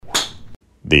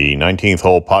The 19th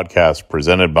Hole podcast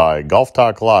presented by Golf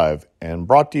Talk Live and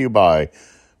brought to you by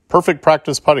Perfect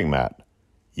Practice Putting Mat,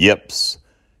 Yips,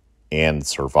 and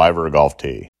Survivor Golf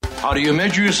Tee. How do you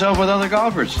measure yourself with other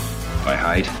golfers? By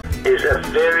height. It's a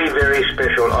very, very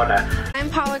special honor. I'm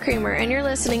Paula Creamer, and you're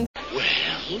listening.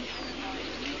 Well,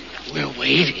 we're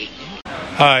waiting.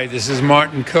 Hi, this is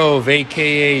Martin Kove,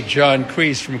 a.k.a. John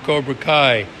Kreese from Cobra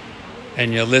Kai,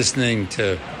 and you're listening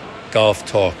to Golf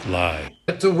Talk Live.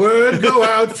 Let the word go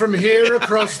out from here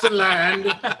across the land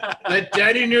that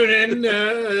Danny Noonan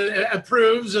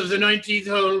approves of the 19th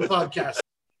Hole podcast.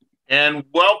 And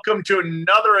welcome to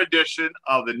another edition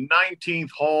of the 19th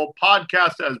Hole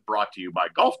podcast as brought to you by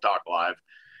Golf Talk Live.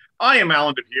 I am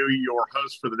Alan DePew, your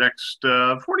host for the next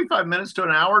 45 minutes to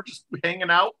an hour, just hanging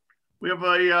out. We have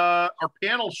our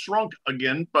panel shrunk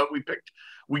again, but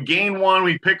we gain one,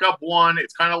 we pick up one.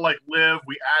 It's kind of like Live.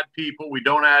 We add people, we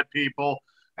don't add people.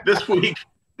 This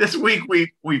week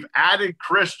we've added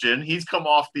Christian. He's come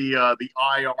off the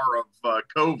IR of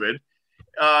COVID,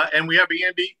 and we have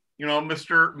Andy. You know,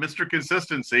 Mr.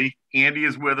 Consistency. Andy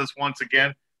is with us once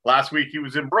again. Last week he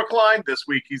was in Brookline. This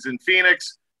week he's in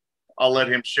Phoenix. I'll let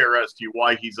him share as to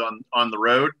why he's on the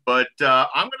road. But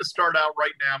I'm going to start out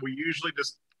right now. We usually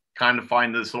just kind of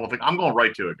find this little thing. I'm going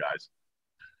right to it, guys.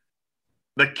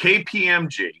 The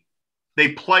KPMG, they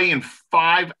play in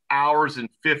 5 hours and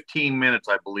 15 minutes,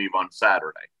 I believe, on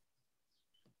Saturday.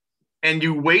 And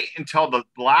you wait until the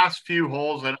last few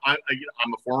holes, and I'm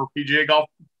a former PGA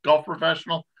golf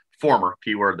professional. Former,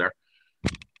 keyword there.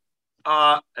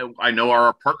 I know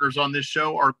our partners on this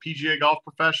show are PGA golf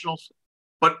professionals,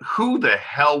 but who the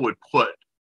hell would put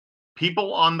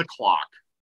people on the clock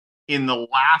in the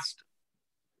last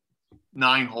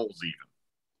 9 holes even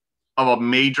of a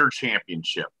major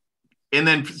championship? And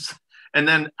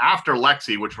then after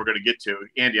Lexi, which we're going to get to,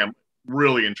 Andy, I'm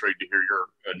really intrigued to hear your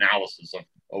analysis of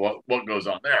what goes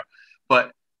on there.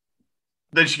 But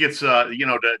then she gets,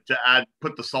 to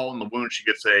put the salt in the wound, she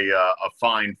gets a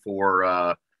fine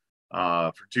for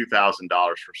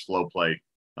 $2,000 for slow play.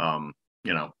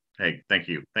 Hey, thank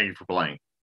you for playing.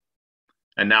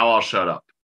 And now I'll shut up.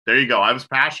 There you go. I was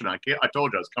passionate. I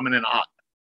told you I was coming in hot.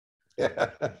 Yeah.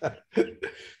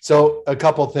 So a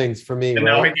couple things for me. And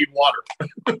right? now I need water.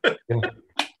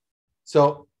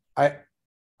 So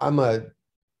I'm a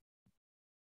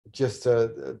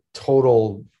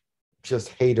total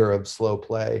hater of slow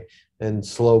play, and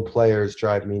slow players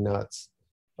drive me nuts.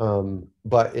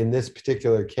 But in this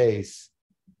particular case,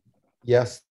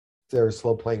 yes, they're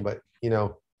slow playing, but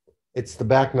it's the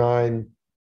back nine,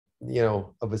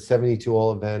 of a 72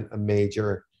 hole event, a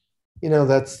major,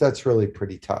 that's really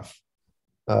pretty tough.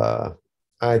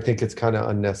 I think it's kind of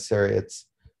unnecessary. It's,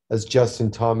 as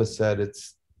Justin Thomas said,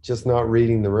 it's just not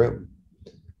reading the room.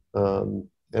 And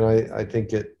I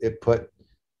think it put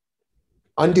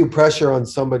undue pressure on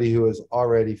somebody who is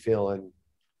already feeling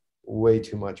way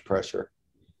too much pressure.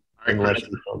 All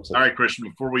right,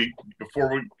 Christian.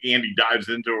 Before Andy dives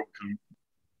into it,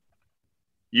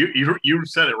 you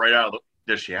said it right out.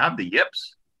 Does she have the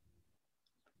yips?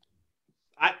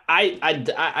 I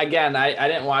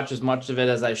didn't watch as much of it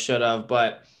as I should have,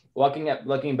 but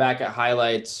looking back at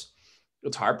highlights,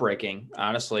 it's heartbreaking,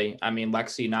 honestly. I mean,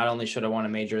 Lexi not only should have won a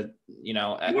major,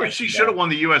 She should have won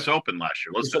the U.S. Open last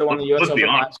year. She should have won the U.S. Open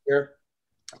last year.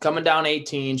 Coming down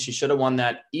 18, she should have won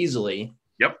that easily.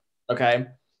 Yep. Okay.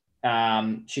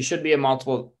 She should be a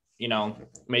multiple,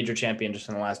 major champion just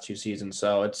in the last 2 seasons.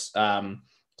 So it's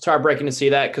heartbreaking to see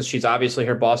that, because she's obviously,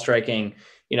 her ball striking,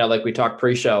 like we talked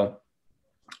pre-show.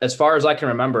 As far as I can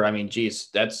remember, I mean, geez,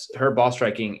 that's her ball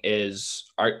striking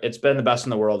it's been the best in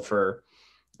the world for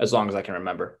as long as I can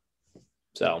remember.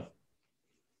 So,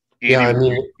 Andy, yeah,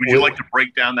 would you like to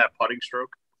break down that putting stroke?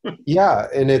 Yeah,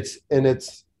 and it's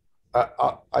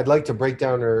I'd like to break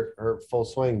down her full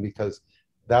swing, because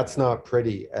that's not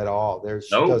pretty at all. She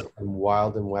does some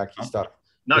wild and wacky stuff.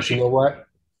 No, you know what?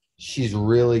 She's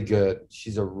really good.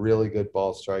 She's a really good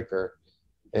ball striker,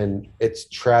 and it's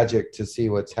tragic to see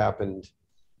what's happened.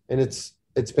 And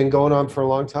it's been going on for a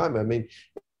long time. I mean,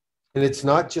 and it's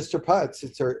not just her putts,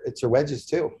 it's her wedges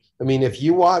too. I mean, if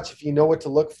you know what to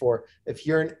look for, if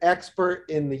you're an expert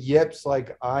in the yips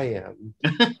like I am,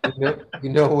 you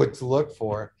know what to look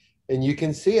for, and you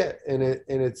can see it, and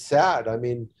it's sad. I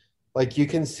mean, like, you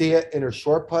can see it in her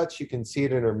short putts, you can see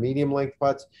it in her medium length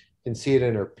putts, you can see it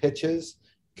in her pitches,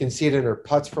 you can see it in her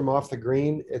putts from off the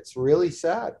green. It's really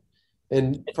sad.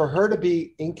 And for her to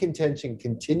be in contention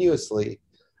continuously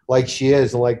like she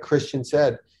is, and like Christian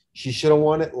said, she should have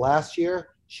won it last year.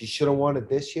 She should have won it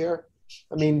this year.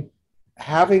 I mean,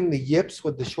 having the yips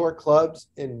with the short clubs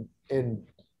and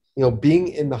being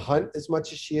in the hunt as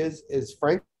much as she is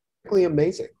frankly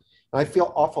amazing. I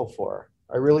feel awful for her.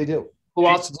 I really do. Who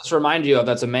else does this remind you of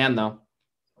that's a man, though?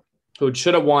 Who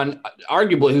should have won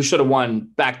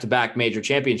back-to-back major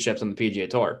championships on the PGA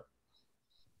Tour?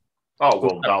 Oh,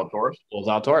 Will Zalatoris. Will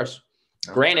Zalatoris.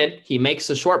 Yeah. Granted, he makes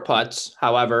the short putts.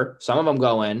 However, some of them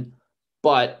go in.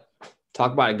 But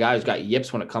talk about a guy who's got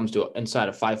yips when it comes to inside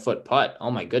a 5-foot putt.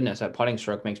 Oh, my goodness. That putting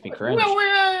stroke makes me cringe. Wait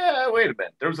a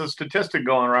minute. There's a statistic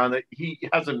going around that he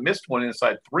hasn't missed one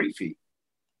inside 3 feet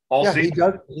all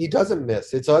season. He doesn't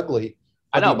miss. It's ugly.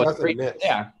 I know, but I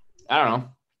don't know.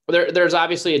 There's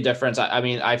obviously a difference. I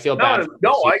mean, I feel bad.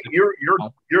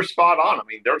 You're spot on. I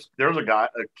mean, there's a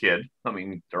kid. I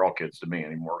mean, they're all kids to me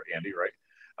anymore, Andy, right?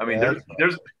 I mean,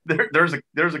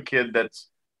 there's a kid that's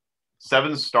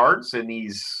 7 starts, and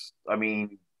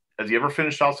has he ever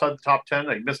finished outside the top 10?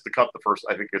 He missed the cut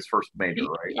his first major,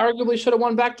 right? He arguably should have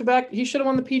won back-to-back. He should have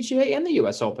won the PGA and the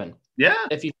U.S. Open. Yeah.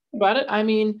 If you think about it, I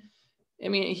mean,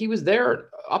 he was there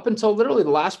up until literally the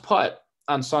last putt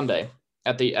on Sunday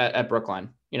at Brookline.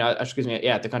 At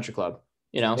the Country Club.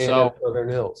 At Southern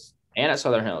Hills. And at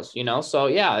Southern Hills. So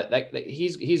yeah,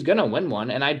 he's gonna win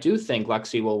one, and I do think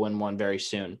Lexi will win one very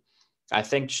soon. I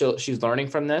think she's learning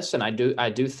from this, and I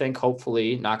do think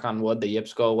hopefully, knock on wood, the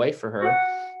yips go away for her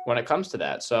when it comes to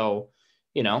that. So,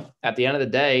 at the end of the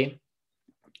day,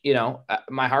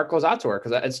 my heart goes out to her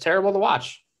because it's terrible to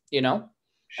watch. Anytime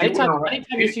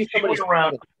you see somebody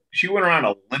she went around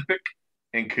Olympic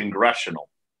and Congressional.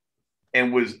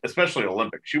 And was especially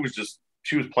Olympic. She was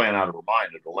playing out of her mind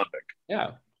at Olympic.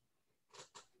 Yeah.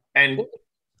 And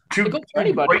two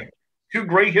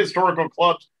great historical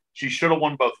clubs. She should have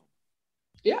won both of them.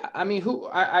 Yeah. I mean,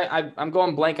 I'm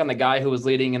going blank on the guy who was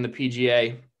leading in the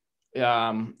PGA.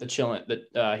 The Chilean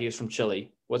he was from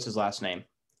Chile. What's his last name?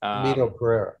 Mito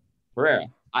Pereira.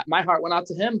 My heart went out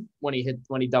to him when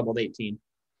he doubled 18.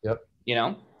 Yep.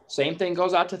 Same thing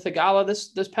goes out to Thigala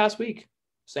this past week.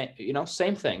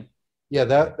 Same thing. Yeah,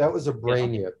 that was a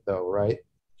brain yip, though, right?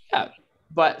 Yeah,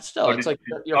 but still, it's like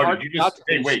your heart. Did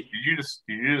you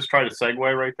just try to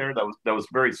segue right there? That was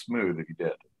very smooth if you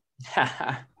did.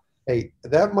 Hey,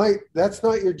 that's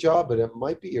not your job, but it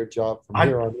might be your job from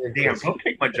here on in. Damn, don't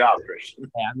take my job, Christian.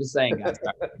 Yeah, I'm just saying, guys.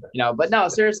 But no,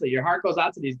 seriously, your heart goes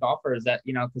out to these golfers that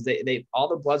because they all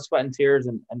the blood, sweat, and tears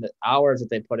and the hours that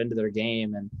they put into their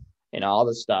game and all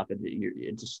this stuff.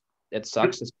 It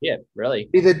sucks to see it, really.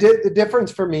 See, the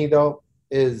difference for me, though,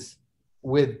 is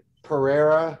with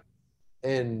Pereira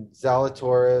and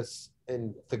Zalatoris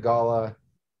and Thigala,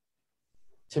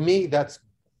 to me, that's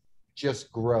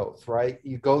just growth, right?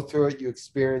 You go through it, you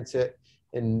experience it,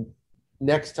 and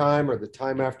next time or the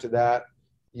time after that,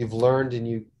 you've learned and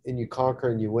you conquer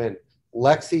and you win.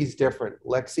 Lexi's different.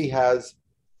 Lexi has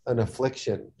an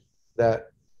affliction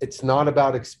that it's not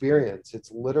about experience. It's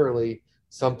literally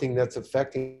something that's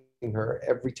affecting her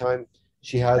every time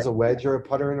she has a wedge or a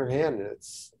putter in her hand.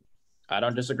 I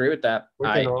don't disagree with that.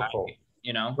 Awful.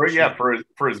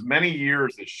 For as many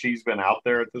years as she's been out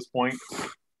there at this point,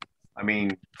 I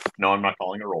mean, no, I'm not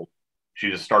calling her old.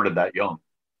 She just started that young.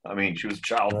 I mean, she was a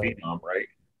child phenom, right?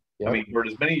 Yep. I mean, for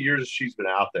as many years as she's been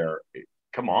out there,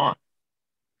 come on.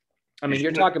 I mean,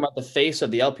 you're talking about the face of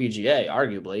the LPGA,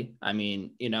 arguably. I mean,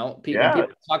 people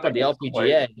talk about the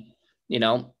LPGA.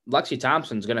 Lexi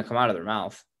Thompson's going to come out of their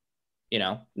mouth.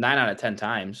 9 out of 10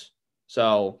 times.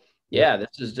 So yeah,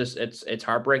 this is just it's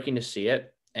heartbreaking to see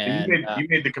it. And you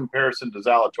made the comparison to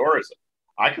Zalatoris.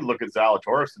 I could look at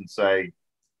Zalatoris and say,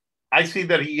 I see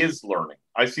that he is learning.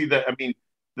 I see that. I mean,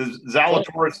 the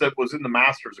Zalatoris that was in the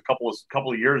Masters a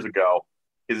couple of years ago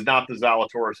is not the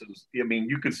Zalatoris. I mean,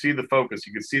 you could see the focus,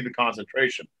 you could see the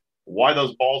concentration. Why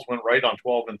those balls went right on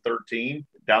 12 and 13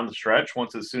 down the stretch.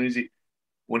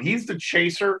 When he's the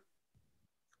chaser,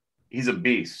 he's a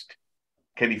beast.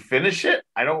 Can he finish it?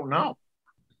 I don't know.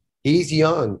 He's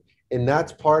young, and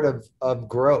that's part of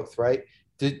growth, right?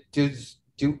 Do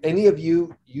any of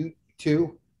you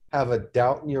two have a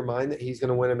doubt in your mind that he's going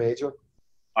to win a major?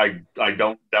 I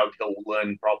don't doubt he'll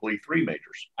win probably 3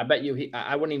 majors. I bet you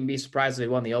I wouldn't even be surprised if he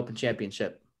won the Open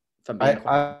Championship.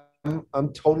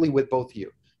 I'm totally with both of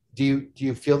you. Do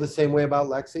you feel the same way about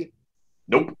Lexi?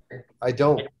 Nope. I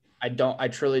don't. I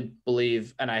truly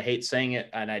believe, and I hate saying it,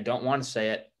 and I don't want to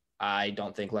say it, I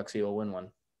don't think Lexi will win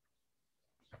one.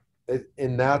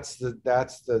 And that's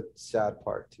the sad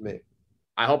part to me.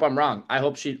 I hope I'm wrong. I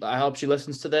hope she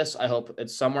listens to this. I hope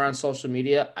it's somewhere on social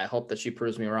media. I hope that she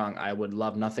proves me wrong. I would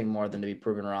love nothing more than to be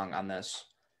proven wrong on this.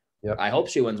 Yep. I hope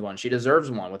she wins one. She deserves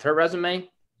one. With her resume,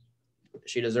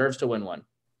 she deserves to win one.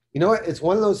 You know what? It's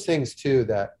one of those things too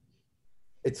that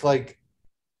it's like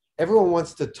everyone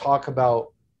wants to talk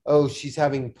about oh, she's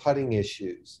having putting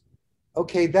issues.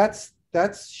 Okay, that's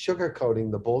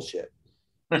sugarcoating the bullshit.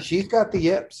 She's got the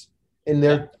yips, and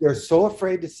they're so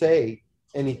afraid to say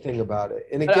anything about it.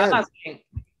 And But I'm again, not saying,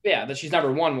 that she's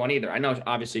never won one either. I know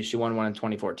obviously she won one in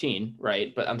 2014,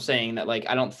 right? But I'm saying that, like,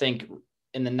 I don't think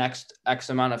in the next X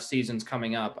amount of seasons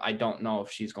coming up, I don't know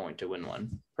if she's going to win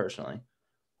one personally.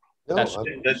 no,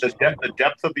 The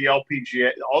depth of the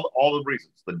LPGA, all the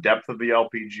reasons, the depth of the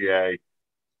LPGA,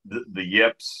 the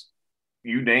yips,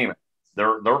 you name it,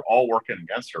 they're all working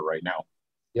against her right now.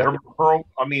 Yep.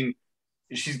 I mean,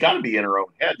 she's got to be in her own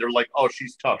head. They're like, oh,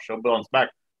 she's tough. She'll bounce back.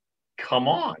 Come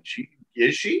on,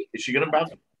 is she going to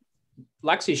bounce?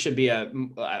 Lexi should be at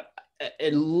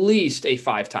least a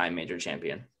 5-time major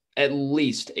champion. At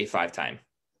least a 5-time,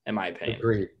 in my opinion.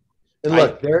 Agreed. And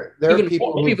look, there are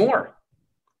people maybe more.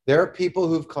 There are people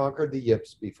who've conquered the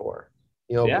yips before.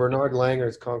 Bernard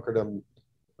Langer's conquered them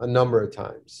a number of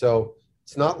times. So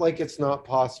it's not like it's not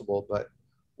possible, but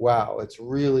wow, it's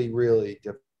really, really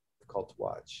difficult to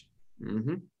watch.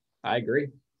 Mm-hmm. I agree.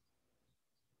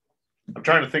 I'm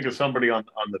trying to think of somebody on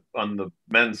the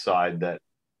men's side that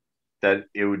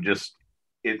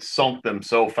it sunk them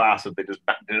so fast that they just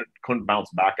couldn't bounce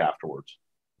back afterwards.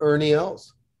 Ernie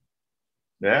Els.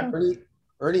 Yeah.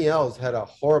 Ernie Els had a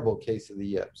horrible case of the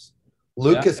yips.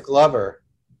 Lucas Glover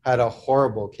had a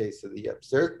horrible case of the yips.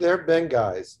 There have been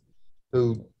guys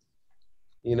who,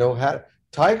 had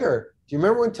Tiger. Do you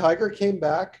remember when Tiger came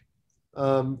back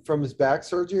from his back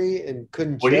surgery and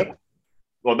couldn't chip?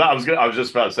 I was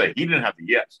just about to say he didn't have the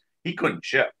yips. He couldn't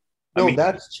chip. No,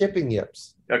 that's chipping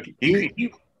yips.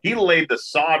 He laid the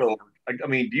sod over. I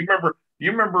mean, do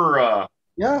you remember?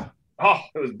 Yeah. Oh,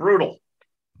 it was brutal.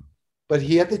 But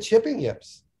he had the chipping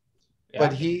yips. Yeah.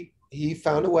 But he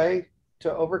found a way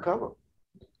to overcome them.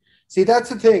 See, that's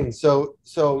the thing. So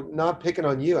not picking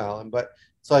on you, Alan, but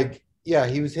it's like, yeah,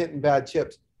 he was hitting bad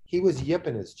chips. He was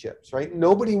yipping his chips, right?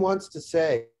 Nobody wants to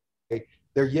say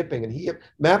they're yipping, and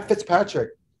Matt Fitzpatrick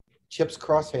chips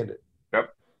cross-handed.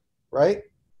 Yep. Right?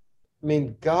 I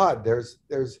mean, God, there's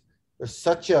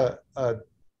such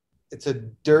it's a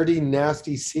dirty,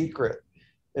 nasty secret,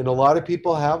 and a lot of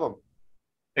people have them.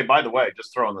 Hey, by the way,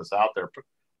 just throwing this out there,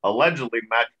 allegedly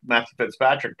Matt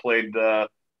Fitzpatrick played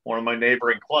one of my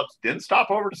neighboring clubs. Didn't stop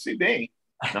over to see me.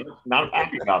 Not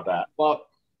happy about that. Well,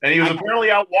 and he was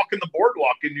apparently out walking the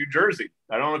boardwalk in New Jersey.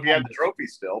 I don't know if he had the trophy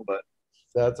still, but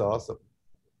that's awesome.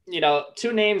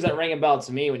 Two names that ring a bell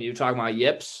to me when you talk about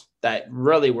yips that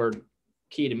really were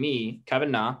key to me. Kevin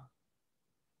Na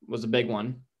was a big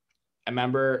one. I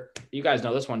remember, you guys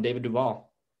know this one, David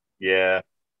Duval. Yeah.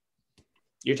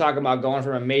 You're talking about going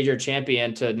from a major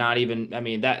champion to not even, I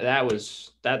mean,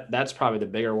 that's probably the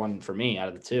bigger one for me out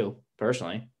of the two,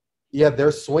 personally. Yeah,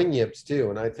 there's swing yips too,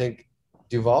 and I think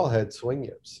Duval had swing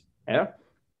yips. Yeah.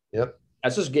 Yep.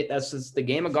 That's just the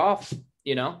game of golf.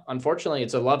 Unfortunately,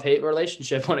 it's a love-hate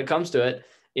relationship when it comes to it.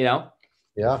 Yeah.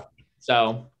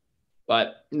 So,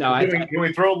 but no, can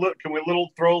we throw a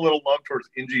little love towards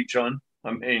Inji Chun?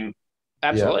 I mean,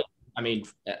 absolutely. Yeah. I mean,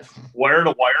 wire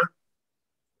to wire.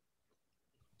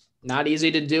 Not easy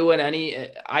to do in any.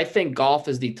 I think golf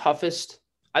is the toughest.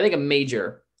 I think a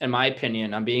major, in my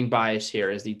opinion, I'm being biased here,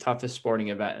 is the toughest sporting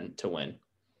event to win.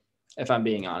 If I'm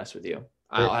being honest with you,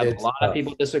 I'll have a lot of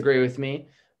people disagree with me,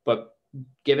 but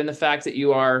given the fact that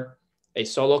you are a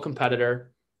solo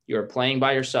competitor, you're playing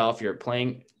by yourself, you're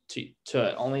playing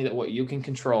to only what you can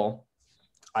control.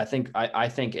 I think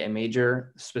a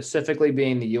major, specifically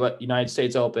being the United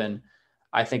States Open,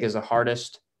 I think is the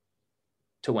hardest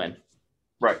to win.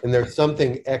 Right. And there's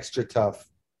something extra tough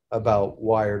about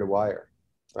wire to wire.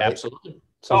 Right? Absolutely.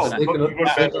 So sticking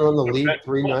on the lead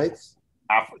 3 nights.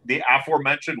 The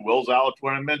aforementioned Will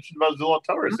Zalatoris, I mentioned about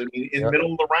Zalatoris. I mean, in the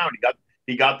middle of the round,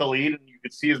 he got the lead, and you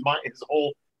could see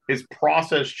his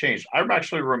process changed. I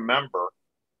actually remember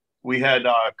we had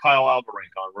Kyle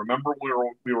Alvarenga on. Remember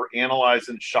we were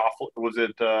analyzing Schauffele. Was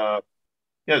it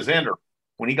Xander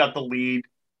when he got the lead?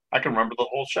 I can remember the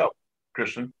whole show,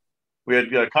 Christian. We had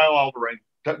Kyle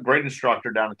Alvarenga, great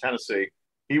instructor down in Tennessee.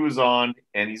 He was on,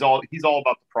 and he's all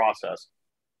about the process.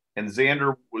 And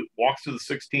Xander walks to the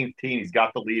 16th tee, and he's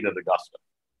got the lead at Augusta.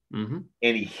 Mm-hmm.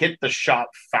 And he hit the shot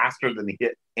faster than he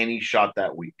hit any shot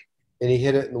that week. And he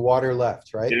hit it in the water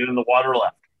left, right? Hit it in the water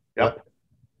left. Yep.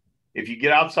 If you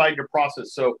get outside your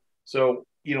process, so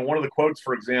one of the quotes,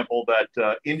 for example, that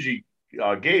Inji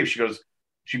gave,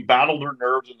 she battled her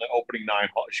nerves in the opening 9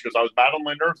 holes. She goes, I was battling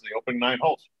my nerves in the opening 9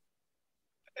 holes.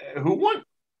 Who won?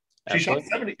 She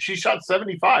shot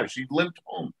 75. She limped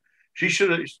home.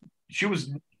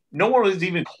 No one was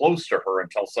even close to her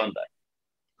until Sunday.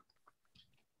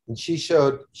 And she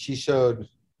showed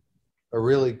a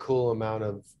really cool amount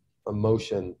of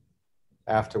emotion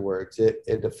afterwards.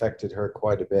 It affected her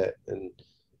quite a bit. And,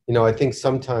 you know, I think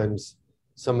sometimes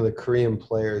some of the Korean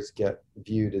players get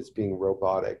viewed as being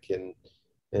robotic,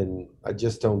 and I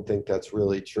just don't think that's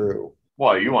really true.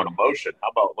 Well, you want emotion? How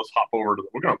about let's hop over to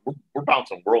we're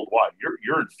bouncing worldwide.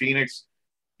 You're in Phoenix,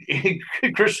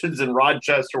 Christian's in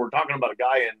Rochester. We're talking about a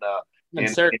guy in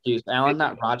Syracuse, Alan,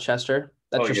 not Rochester.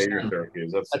 That's your you're in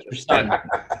Syracuse. That's your son.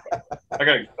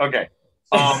 Okay.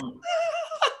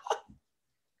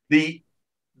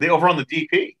 The over on the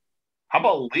DP. How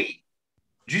about Lee?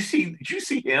 Did you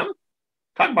see him?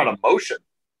 Talk about emotion.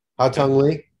 Hatung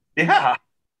Lee? Yeah.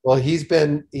 Well, he's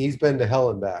been to hell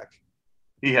and back.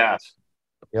 He has.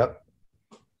 Yep.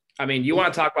 I mean, you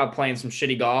want to talk about playing some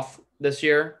shitty golf this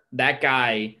year? That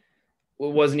guy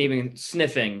wasn't even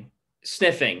sniffing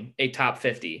a top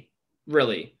 50,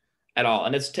 really, at all.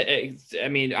 And I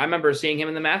mean, I remember seeing him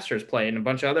in the Masters play in a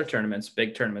bunch of other tournaments,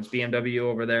 big tournaments, BMW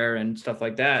over there and stuff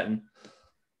like that. And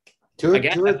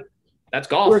that's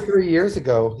golf. 2 or 3 years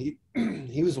ago,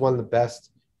 he was one of the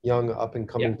best young up and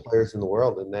coming players in the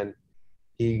world, and then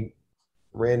he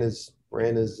ran his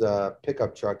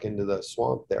pickup truck into the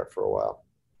swamp there for a while.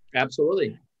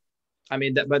 Absolutely. I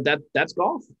mean, that's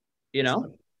golf. You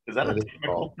know, is that a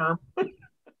technical term?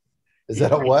 Is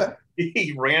that a what?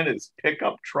 He ran his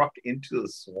pickup truck into the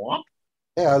swamp.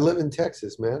 Yeah, I live in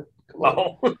Texas, man. Come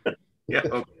on. Oh, yeah.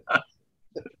 Okay.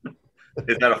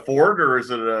 Is that a Ford or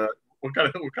is it a what kind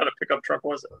of pickup truck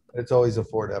was it? It's always a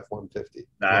Ford F-150.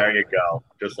 There you go,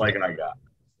 just like I got.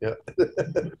 Yeah.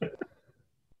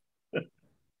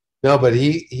 No, but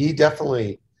he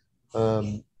definitely,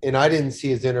 and I didn't see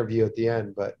his interview at the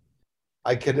end, but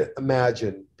I could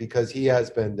imagine because he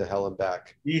has been to hell and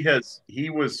back. He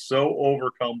was so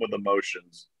overcome with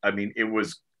emotions. I mean, it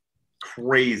was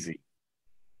crazy.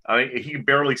 I mean, he could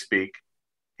barely speak.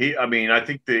 I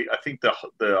think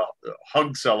the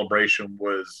hug celebration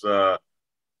was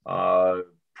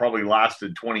probably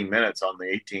lasted 20 minutes on the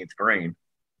 18th green.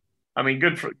 I mean,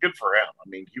 good for him. I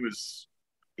mean,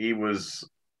 he was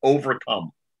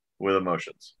overcome with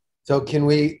emotions. So can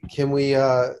we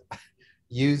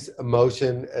use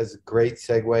emotion as a great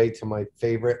segue to my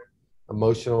favorite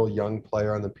emotional young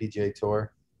player on the PGA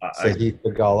Tour, Sahith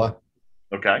Theegala?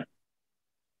 Okay.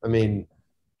 I mean,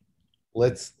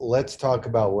 let's talk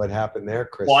about what happened there,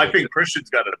 Chris. Well, I think Christian's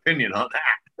got an opinion on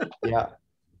that. Yeah.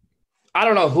 I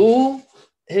don't know who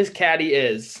his caddy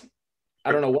is.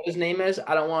 I don't know what his name is.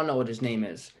 I don't want to know what his name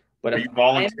is. But are you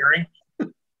volunteering?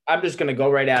 I'm just gonna go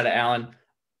right at it, Alan.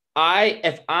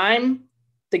 If I'm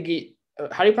the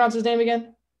how do you pronounce his name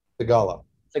again? Theegala.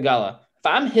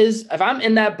 If I'm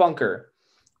in that bunker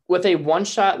with a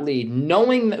one-shot lead,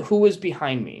 knowing who is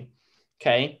behind me,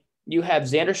 okay, you have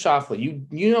Xander Schauffele.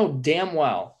 You know damn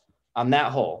well on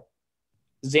that hole,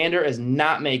 Xander is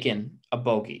not making a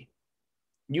bogey.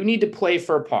 You need to play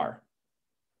for a par.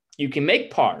 You can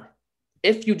make par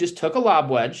if you just took a lob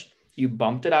wedge, you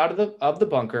bumped it out of the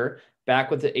bunker,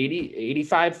 back with the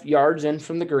 85 yards in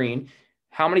from the green.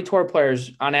 How many tour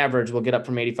players on average will get up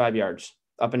from 85 yards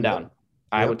up and down? Yep.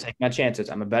 I would take my chances.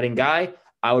 I'm a betting guy.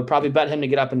 I would probably bet him to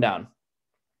get up and down.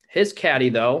 His caddy,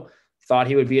 though, thought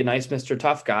he would be a nice Mr.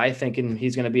 Tough guy, thinking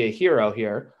he's going to be a hero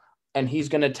here, and he's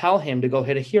going to tell him to go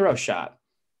hit a hero shot.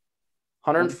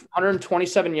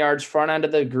 127 yards front end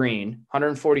of the green,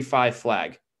 145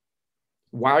 flag.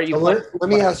 Why are you? Let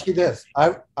me ask you this.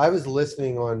 I was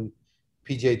listening on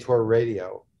PGA Tour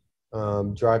radio,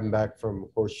 driving back from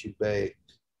Horseshoe Bay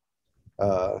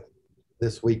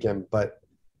this weekend, but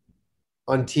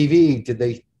on TV, did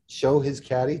they show his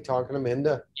caddy talking him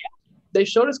into? Yeah, they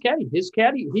showed his caddy. His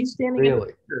caddy, he's standing in the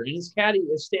Really? bunker, and his caddy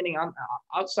is standing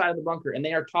outside of the bunker, and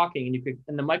they are talking,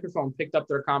 and the microphone picked up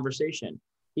their conversation.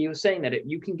 He was saying that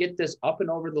you can get this up and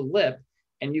over the lip,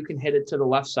 and you can hit it to the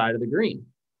left side of the green.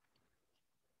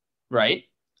 Right?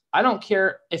 I don't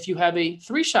care if you have a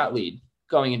 3-shot lead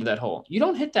going into that hole. You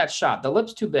don't hit that shot. The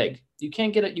lip's too big. You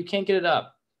can't get it. You can't get it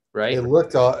up. Right? It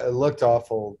looked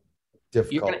awful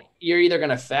difficult. You're either going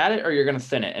to fat it or you're going to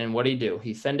thin it. And what did he do?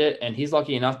 He thinned it, and he's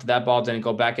lucky enough that ball didn't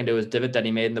go back into his divot that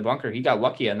he made in the bunker. He got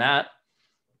lucky on that,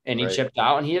 and he chipped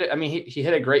out. And he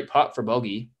hit a great putt for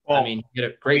bogey. Well, he hit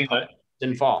a great putt.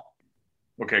 Didn't fall.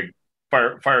 Okay,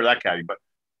 fire that caddy. But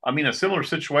I mean, a similar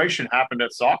situation happened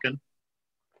at Saucon.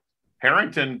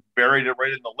 Harrington buried it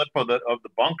right in the lip of the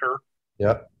bunker.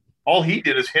 Yep. All he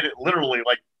did is hit it literally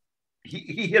like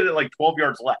he hit it like 12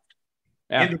 yards left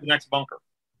into the next bunker.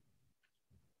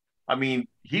 I mean,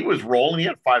 he was rolling. He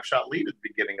had a 5-shot lead at the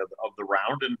beginning of the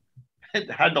round and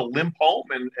had to limp home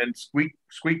and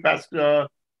squeak past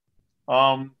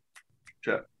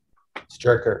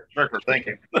Stricker. Thank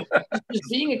you. Just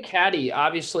being a caddy,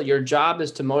 obviously your job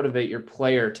is to motivate your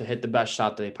player to hit the best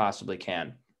shot that they possibly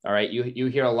can. All right. You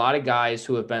hear a lot of guys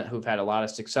who've had a lot of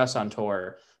success on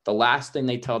tour. The last thing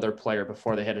they tell their player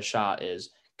before they hit a shot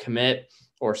is commit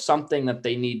or something that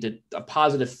they need a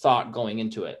positive thought going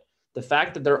into it. The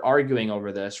fact that they're arguing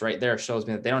over this right there shows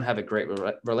me that they don't have a great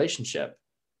relationship.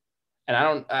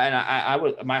 And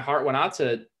my heart went out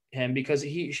to him because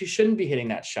she shouldn't be hitting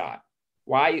that shot.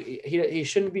 Why he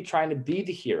shouldn't be trying to be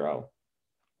the hero,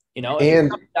 you know?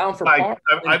 And down for par,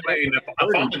 if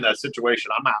I'm in that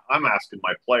situation, I'm asking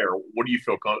my player, what do you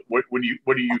feel? What do you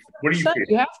feel?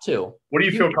 You have to. What do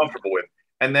you feel comfortable with?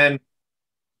 And then,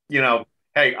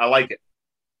 hey, I like it.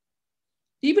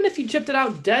 Even if he chipped it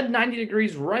out dead 90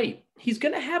 degrees right, he's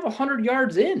going to have 100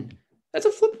 yards in. That's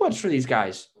a flip wedge for these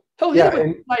guys. He'll hit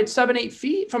it like 7-8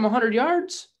 feet from 100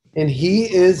 yards. And he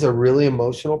is a really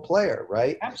emotional player,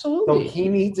 right? Absolutely. So he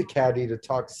needs a caddy to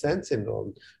talk sense into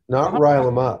him, not rile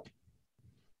him up.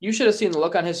 You should have seen the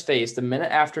look on his face the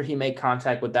minute after he made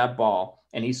contact with that ball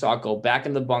and he saw it go back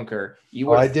in the bunker.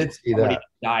 I did see that.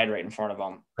 Died right in front of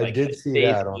him. I did see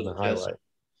that on the highlight.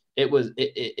 It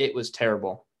was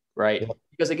terrible, right? Yeah.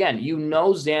 Because again,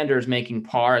 Xander is making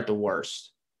par at the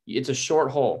worst. It's a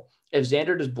short hole. If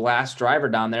Xander just blasts driver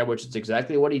down there, which is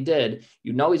exactly what he did,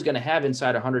 he's going to have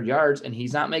inside 100 yards, and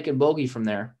he's not making bogey from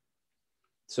there.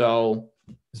 So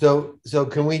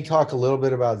can we talk a little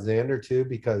bit about Xander too?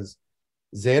 Because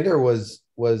Xander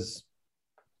was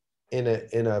in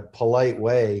a polite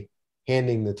way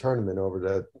handing the tournament over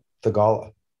to Theegala.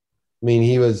 I mean,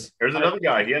 he was. There's another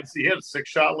guy. He had a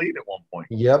 6-shot lead at one point.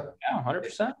 Yep. Yeah,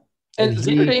 100%. And Xander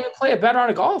didn't even play a bet on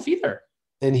a golf either.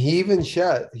 And he even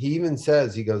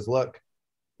says, he goes, look,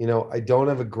 I don't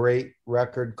have a great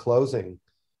record closing.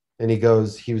 And he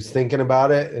goes, he was thinking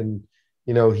about it. And,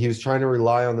 he was trying to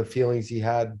rely on the feelings he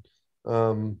had,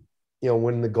 winning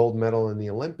the gold medal in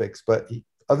the Olympics. But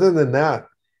other than that,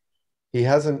 he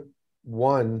hasn't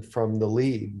won from the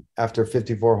lead after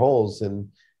 54 holes. And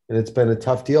it's been a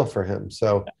tough deal for him.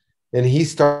 So, and he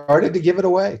started to give it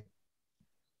away.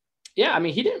 Yeah. I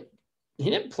mean, he didn't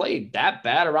play that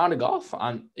bad a round of golf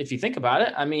if you think about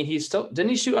it. I mean, didn't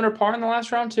he shoot under par in the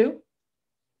last round too?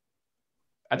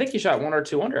 I think he shot 1 or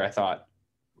 2 under, I thought.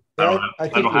 I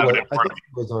think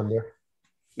he was under.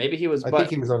 Maybe he was. I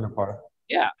think he was under par.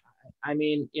 Yeah. I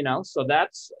mean, so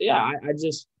that's, I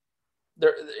just,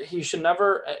 he should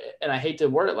never, and I hate to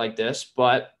word it like this,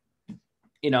 but,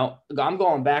 I'm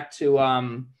going back to,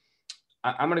 I'm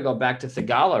going to go back to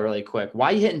Theegala really quick.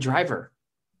 Why are you hitting driver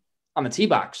on the tee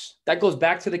box? That goes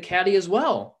back to the caddy as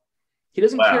well. He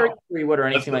doesn't carry 3-wood or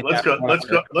anything like that. Let's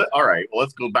go. All right. Well,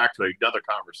 let's go back to another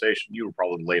conversation. You were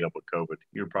probably laid up with COVID.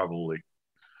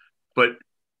 But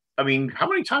I mean, how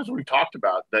many times have we talked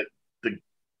about that?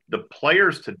 The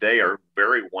players today are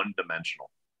very one-dimensional.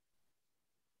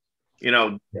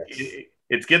 Yes.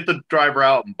 It's get the driver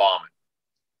out and bomb it.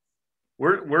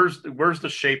 Where's the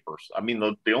shapers? I mean,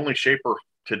 the only shaper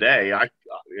today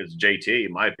is JT,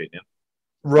 in my opinion.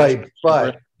 Right,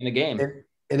 but in the game,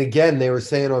 and again, they were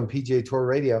saying on PGA Tour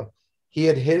Radio, he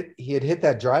had hit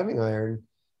that driving iron.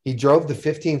 He drove the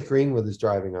 15th green with his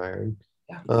driving iron.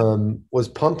 Yeah. Was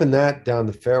pumping that down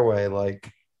the fairway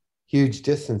like huge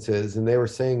distances, and they were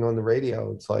saying on the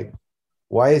radio, it's like,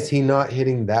 why is he not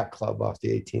hitting that club off the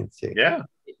 18th tee? Yeah,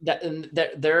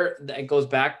 that goes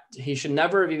back. He should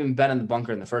never have even been in the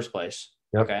bunker in the first place.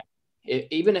 Yep. Okay,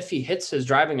 even if he hits his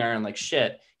driving iron like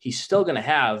shit, he's still going to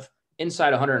have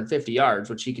inside 150 yards,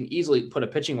 which he can easily put a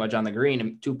pitching wedge on the green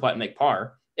and 2-putt and make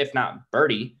par, if not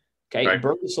birdie. Okay, right.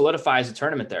 Birdie solidifies the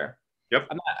tournament there. Yep.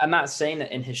 I'm not saying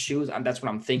that in his shoes, that's what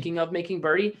I'm thinking of making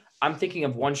birdie. I'm thinking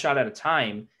of one shot at a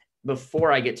time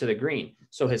before I get to the green.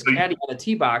 So his caddy on the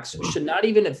tee box should not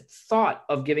even have thought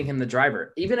of giving him the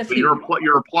driver, even if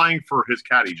you're applying for his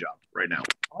caddy job right now.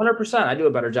 100%. I do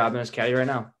a better job than his caddy right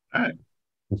now. All right.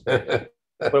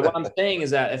 But what I'm saying is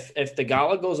that if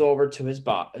Theegala goes over to his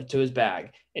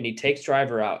bag and he takes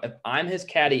driver out, if I'm his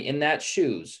caddy in his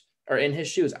shoes,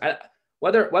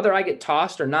 whether I get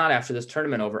tossed or not after this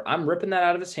tournament over, I'm ripping that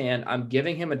out of his hand. I'm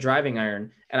giving him a driving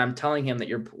iron, and I'm telling him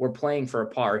that we're playing for a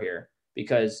par here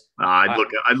because I'd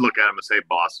look at him and say,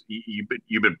 boss,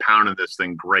 you've been pounding this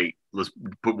thing great. Let's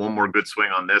put one more good swing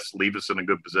on this. Leave us in a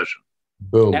good position.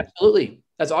 Boom. Absolutely.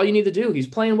 That's all you need to do. He's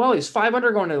playing well. He's 5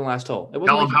 under going to the last hole.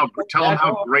 Tell him how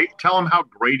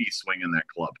great he's swinging that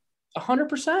club.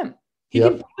 100%. He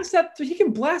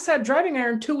can blast that driving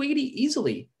iron 280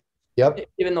 easily. Yep.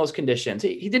 Given those conditions,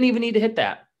 he didn't even need to hit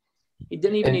that. Need to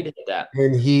hit that.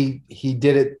 And he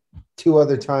did it 2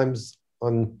 other times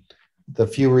on the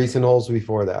few recent holes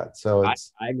before that. So I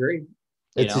agree.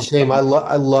 It's a shame. I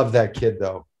love that kid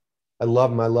though. I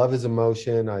love him. I love his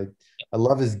emotion. I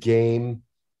love his game.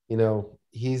 You know,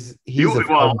 he's a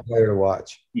fun player to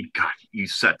watch. You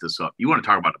set this up. You want to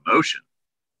talk about emotion?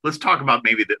 Let's talk about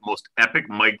maybe the most epic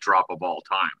mic drop of all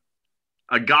time.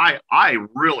 A guy I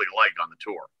really like on the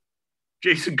tour,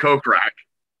 Jason Kokrak.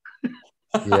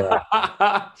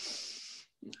 Yeah.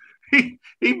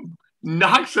 he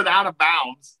knocks it out of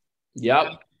bounds.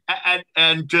 Yep.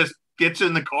 And just gets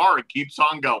in the car and keeps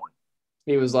on going.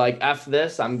 He was like, F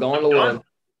this, I'm going to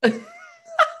live.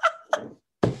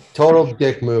 Total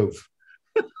dick move.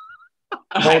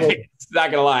 I'm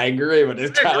not gonna lie, I agree, but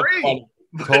it's kind of funny.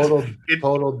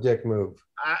 Total dick move.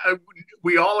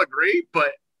 We all agree,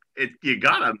 but you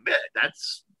gotta admit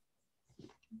that's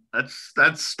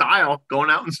style, going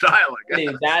out in style. I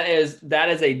guess. That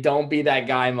is a don't be that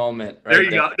guy moment. Right there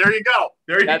you go.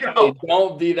 There you go.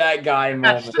 Don't be that guy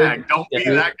moment. Hashtag don't be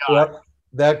that guy. Yep.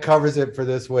 That covers it for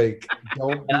this week.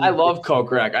 I love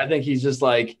Kokrak. I think he's just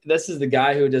like, this is the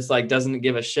guy who just like doesn't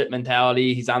give a shit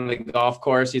mentality. He's on the golf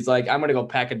course. He's like, I'm gonna go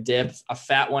pack a dip, a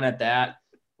fat one at that.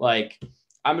 Like,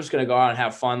 I'm just gonna go out and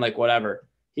have fun, like whatever.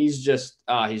 He's just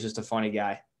a funny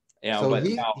guy. You know, so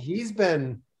he's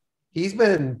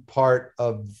been part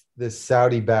of this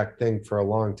Saudi back thing for a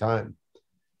long time.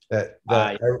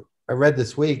 I read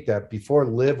this week that before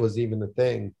Liv was even a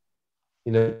thing,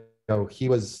 you know, he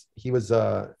was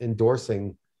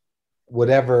endorsing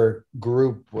whatever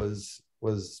group was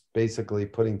basically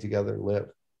putting together Liv.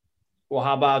 Well,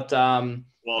 how about if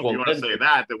you want to say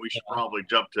that, then we should probably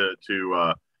jump to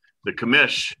the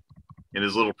commish in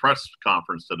his little press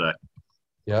conference today.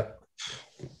 Yep.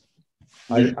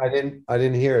 I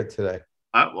didn't hear it today.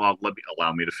 Allow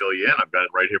me to fill you in. I've got it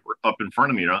right here up in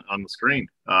front of me on the screen.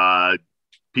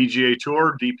 PGA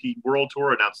Tour, DP World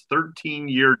Tour announced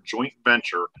 13-year joint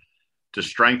venture to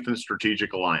strengthen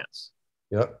strategic alliance.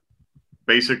 Yep.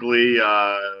 Basically,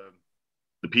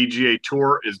 the PGA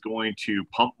Tour is going to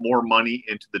pump more money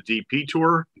into the DP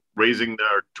Tour, raising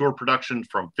their tour production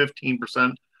from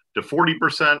 15% to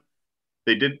 40%.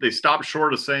 They stopped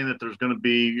short of saying that there's going to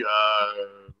be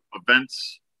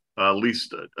events, at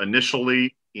least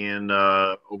initially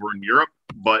over in Europe,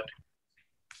 but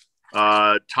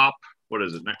what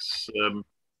is it next?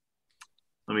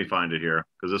 Let me find it here,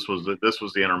 because this was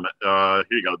the internet. Here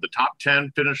you go. The top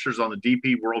 10 finishers on the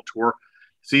DP World Tour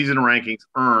season rankings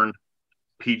earn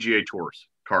PGA Tours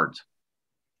cards.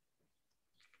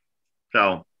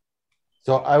 So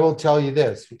I will tell you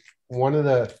this. One of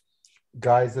the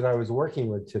guys that I was working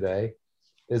with today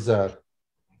is a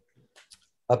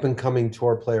up-and-coming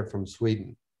tour player from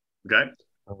Sweden. Okay.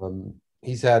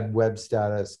 He's had web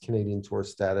status, Canadian Tour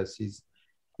status.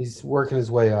 He's working his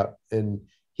way up, and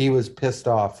he was pissed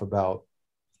off about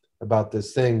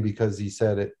this thing because he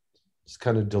said it just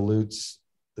kind of dilutes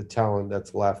the talent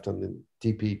that's left on the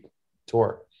DP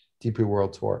Tour, DP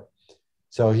World Tour.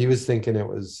 So he was thinking it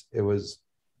was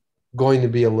going to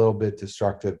be a little bit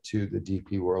destructive to the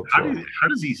DP World Tour. How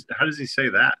does he say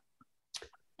that?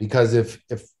 Because if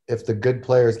the good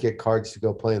players get cards to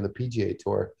go play on the PGA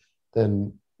Tour,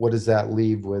 then what does that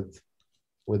leave with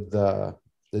the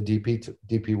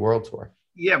DP World Tour?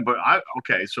 Yeah, but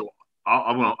so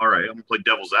I'm gonna play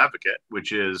devil's advocate,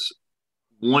 which is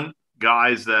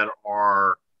guys that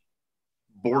are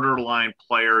borderline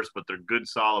players, but they're good,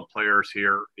 solid players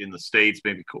here in the States.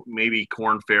 Maybe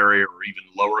Korn Ferry or even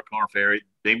lower Korn Ferry.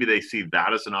 Maybe they see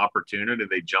that as an opportunity.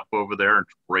 They jump over there and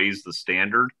raise the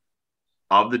standard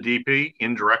of the DP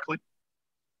indirectly.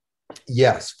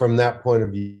 Yes, from that point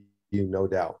of view, no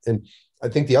doubt. And I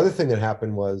think the other thing that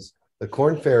happened was the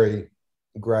Korn Ferry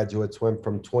graduates went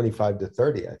from 25 to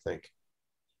 30, I think.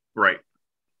 Right.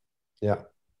 Yeah.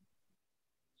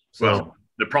 So, well,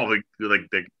 they're probably like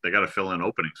they got to fill in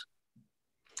openings.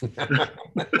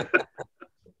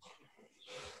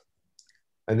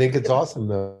 I think it's awesome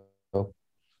though.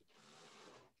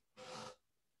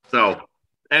 So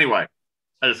anyway,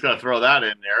 I just got to throw that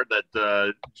in there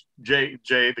that Jay,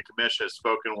 the commission, has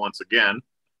spoken once again.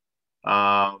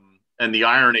 And the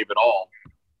irony of it all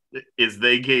is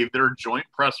they gave their joint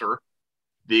presser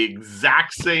the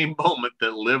exact same moment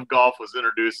that Live Golf was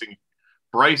introducing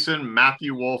Bryson,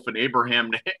 Matthew Wolff, and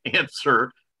Abraham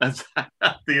Answer as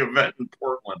at the event in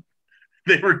Portland.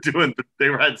 They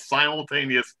had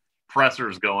simultaneous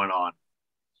pressers going on.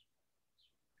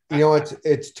 You know,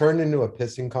 it's turned into a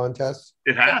pissing contest.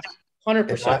 It has.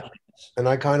 100%. And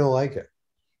I kind of like it.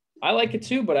 I like it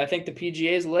too, but I think the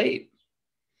PGA is late.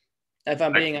 If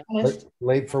I'm being honest.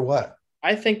 Late for what?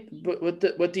 I think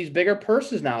with these bigger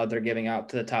purses now that they're giving out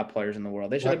to the top players in the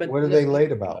world, they should have been. What are they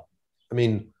late about? I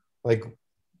mean, like,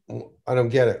 I don't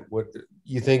get it. What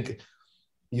you think?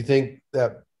 You think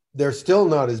that they're still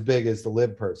not as big as the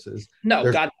live purses? No,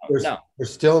 They're, God, no. They're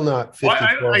still not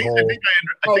 54 holes.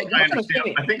 I think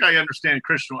I understand,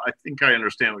 Christian. I think I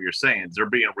understand what you're saying. They're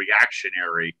being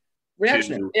reactionary.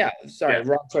 Yeah. Sorry,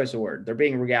 wrong choice of word. They're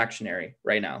being reactionary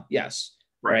right now. Yes.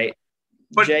 Right.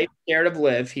 But Jay's scared of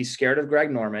Liv. He's scared of Greg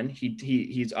Norman.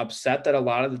 He's upset that a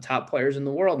lot of the top players in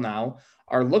the world now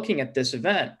are looking at this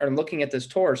event or looking at this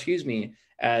tour,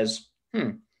 as,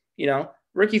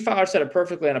 Ricky Fowler said it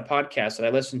perfectly on a podcast that I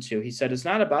listened to. He said, it's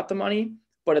not about the money,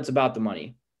 but it's about the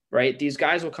money, right? These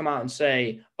guys will come out and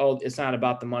say, oh, it's not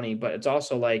about the money, but it's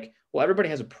also like, well, everybody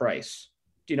has a price.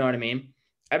 Do you know what I mean?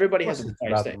 Everybody has a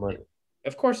price.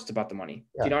 Of course it's about the money.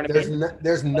 Yeah, do you know what I mean?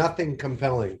 There's nothing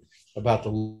compelling about the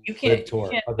Live Tour. You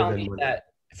can't tell me that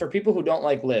for people who don't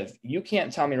like Live, you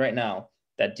can't tell me right now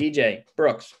that DJ,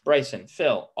 Brooks, Bryson,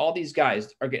 Phil, all these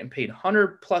guys are getting paid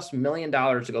 $100+ million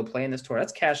to go play in this tour.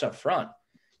 That's cash up front.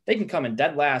 They can come in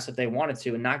dead last if they wanted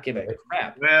to and not give a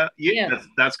crap. Well, yeah,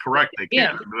 that's correct. They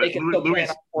can.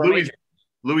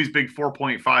 Louis' big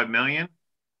 $4.5 million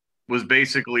was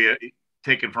basically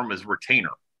taken from his retainer.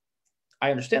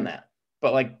 I understand that,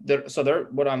 but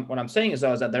what I'm saying is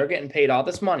that they're getting paid all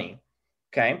this money.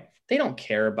 Okay, they don't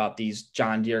care about these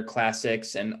John Deere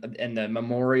Classics and the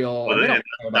Memorial. Well,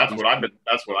 that's what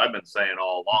I've been saying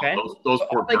all along. Okay? Those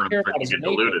poor tournaments get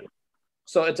diluted.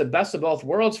 So it's a best of both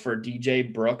worlds for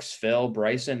DJ, Brooks, Phil,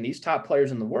 Bryson, these top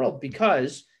players in the world,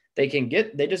 because they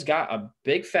just got a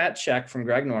big fat check from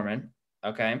Greg Norman.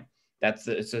 Okay.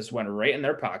 It just went right in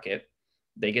their pocket.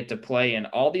 They get to play in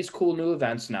all these cool new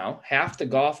events now, half the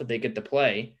golf that they get to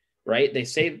play, right? They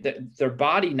say that their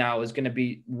body now is going to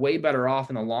be way better off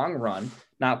in the long run,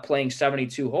 not playing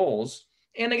 72 holes,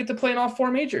 and they get to play in all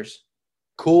 4 majors.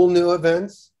 Cool new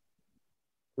events?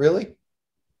 Really?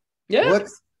 Yeah.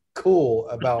 What's cool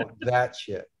about that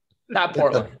shit? Not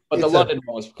Portland, but the London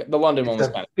one was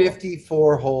kind of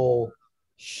 54-hole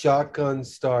shotgun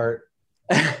start.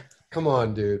 Come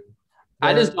on, dude.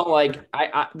 I just don't like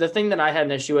the thing that I had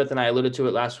an issue with, and I alluded to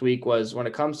it last week, was when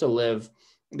it comes to Live,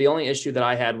 the only issue that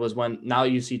I had was when now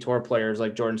you see tour players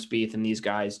like Jordan Spieth and these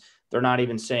guys, they're not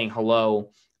even saying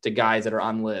hello to guys that are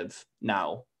on Live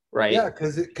now, right? Yeah,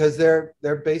 because they're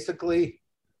basically,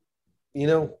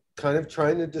 kind of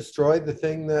trying to destroy the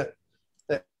thing that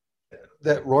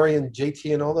Rory and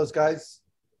JT and all those guys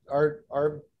are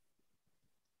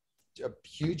a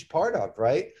huge part of,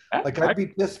 right? Yeah, I'd be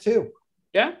pissed too.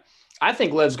 Yeah. I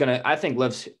think Liv's gonna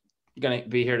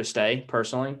be here to stay,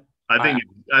 personally. I think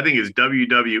it's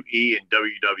WWE and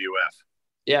WWF.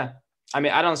 Yeah. I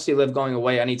mean, I don't see Liv going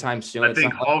away anytime soon. I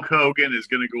think Hulk Hogan is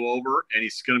going to go over, and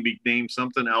he's going to be named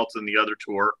something else in the other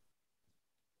tour.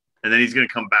 And then he's going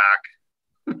to come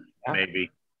back,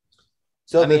 maybe.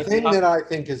 So the thing that I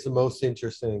think is the most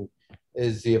interesting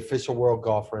is the official world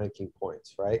golf ranking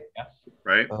points, right? Yeah.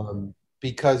 Right.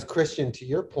 Because, Christian, to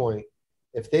your point,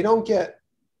 if they don't get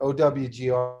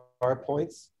OWGR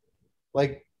points,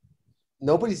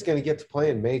 nobody's going to get to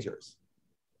play in majors.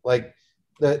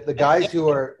 The guys who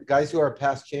are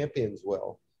past champions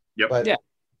will. Yep.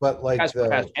 But past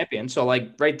champions. So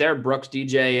right there, Brooks,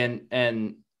 DJ,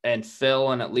 and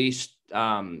Phil, and at least what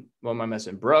am I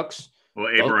missing? Brooks. Well,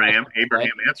 Abraham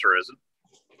Answer isn't.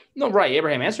 No, right.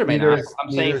 Abraham Answer may not.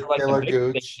 I'm saying for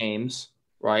the big names,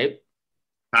 right?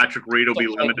 Patrick Reed will be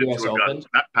limited to Augusta.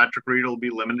 Patrick Reed will be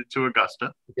limited to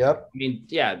Augusta. Yep. I mean,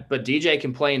 yeah, but DJ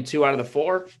can play in 2 out of the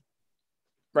 4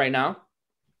 right now,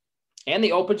 and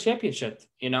the Open Championship.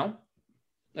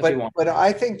 But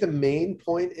I think the main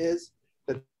point is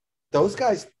that those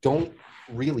guys don't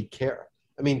really care.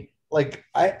 I mean,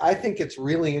 I think it's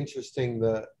really interesting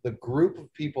the group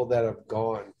of people that have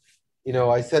gone.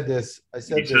 I said this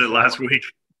last week.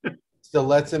 It's the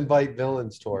Let's Invite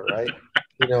Villains tour, right?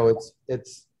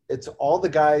 It's all the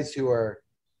guys who are,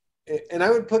 and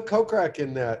I would put Kokrak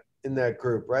in that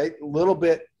group, right? A little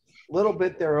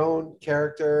bit their own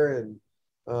character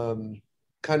and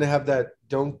kind of have that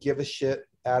don't give a shit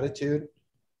attitude.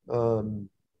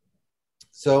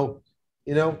 So,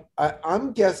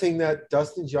 I'm guessing that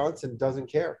Dustin Johnson doesn't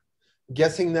care. I'm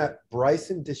guessing that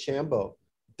Bryson DeChambeau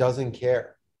doesn't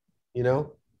care,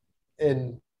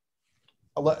 and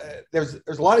there's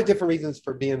a lot of different reasons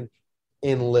for being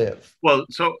in Live. Well,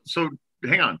 so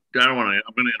hang on. I'm going to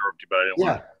interrupt you, but I don't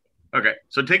want to. Okay,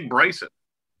 so take Bryson,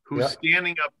 who's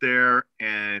standing up there,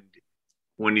 and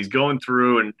when he's going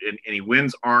through and he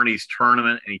wins Arnie's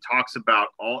tournament, and he talks about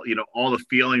all the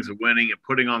feelings of winning and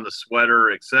putting on the sweater,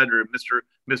 etc.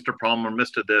 Mr. Palmer,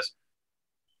 Mr. This.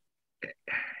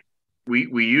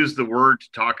 We use the word to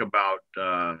talk about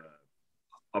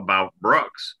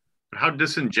Brooks. But how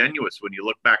disingenuous when you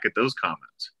look back at those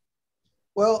comments.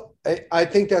 Well, I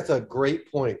think that's a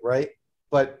great point, right?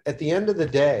 But at the end of the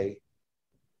day,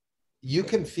 you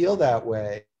can feel that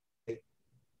way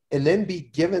and then be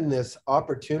given this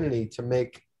opportunity to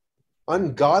make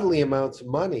ungodly amounts of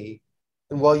money.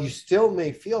 And while you still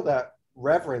may feel that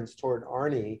reverence toward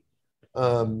Arnie,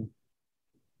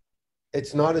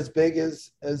 it's not as big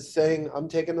as saying, I'm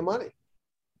taking the money.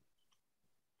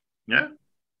 Yeah.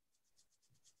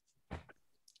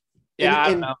 Yeah.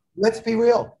 And let's be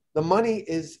real. The money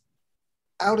is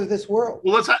out of this world.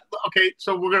 Well, so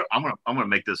I'm gonna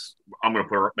make this. I'm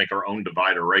gonna make our own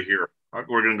divider right here.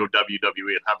 We're gonna go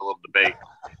WWE and have a little debate.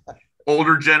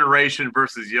 Older generation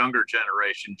versus younger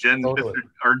generation. Gen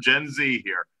Z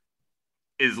here.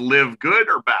 Is Liv good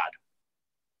or bad?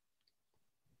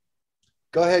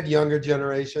 Go ahead, younger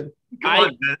generation. Come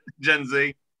on, Gen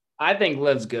Z. I think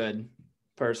Liv's good,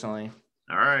 personally.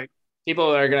 All right.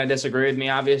 People are going to disagree with me,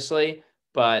 obviously,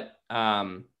 but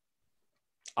I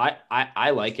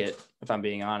like it, if I'm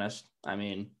being honest. I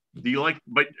mean, do you like?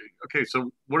 But okay,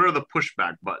 so what are the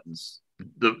pushback buttons?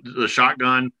 The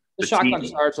shotgun. The shotgun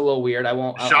start's a little weird. I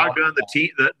won't. Shotgun. The team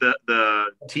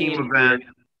event.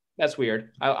 That's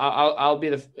weird. I'll be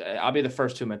the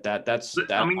first to admit that. That's.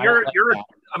 I mean,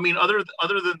 I mean, other than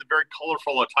the very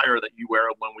colorful attire that you wear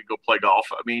when we go play golf,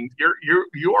 I mean,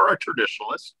 you are a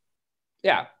traditionalist.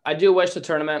 Yeah, I do wish the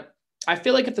tournament. I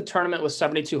feel like if the tournament was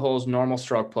 72 holes, normal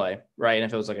stroke play, right, and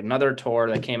if it was like another tour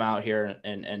that came out here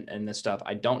and this stuff,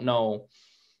 I don't know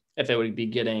if it would be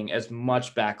getting as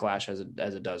much backlash as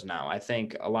it does now. I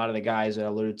think a lot of the guys that I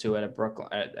alluded to at Brooklyn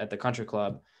at the Country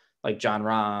Club, like John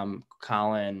Rahm,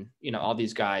 Colin, all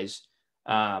these guys.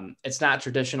 It's not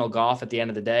traditional golf at the end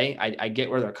of the day. I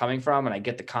get where they're coming from, and I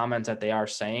get the comments that they are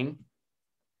saying.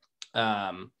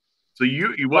 So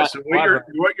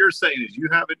what you're saying is you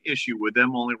have an issue with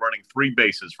them only running 3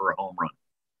 bases for a home run.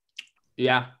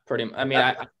 Yeah, pretty much. I mean,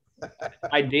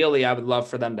 ideally, I would love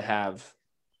for them to have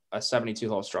a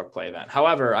 72-hole stroke play event.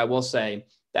 However, I will say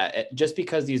that just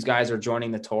because these guys are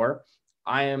joining the tour,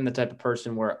 I am the type of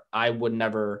person where I would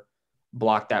never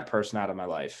block that person out of my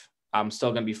life. I'm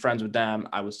still going to be friends with them.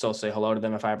 I would still say hello to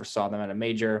them if I ever saw them at a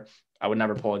major. I would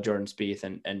never pull a Jordan Spieth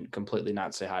and completely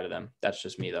not say hi to them. That's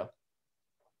just me, though.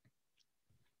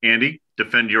 Andy,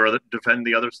 defend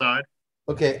the other side.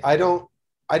 Okay, I don't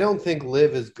think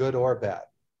Liv is good or bad,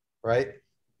 right?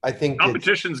 I think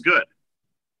competition's good.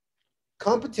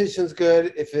 Competition's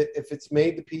good if it's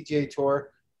made the PGA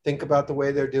Tour. Think about the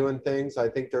way they're doing things. I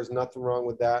think there's nothing wrong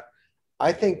with that.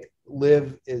 I think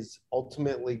Liv is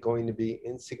ultimately going to be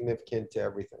insignificant to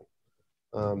everything.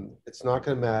 It's not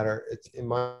going to matter. It's, in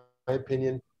my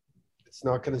opinion, it's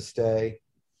not going to stay.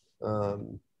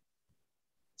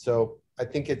 So I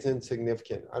think it's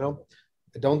insignificant. I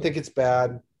don't think it's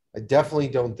bad. I definitely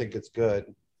don't think it's good.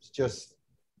 It's just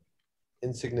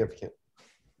insignificant.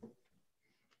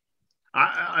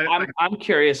 I'm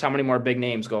curious how many more big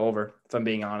names go over, if I'm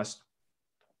being honest.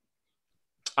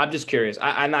 I'm just curious.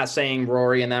 I'm not saying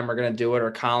Rory and them are going to do it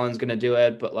or Colin's going to do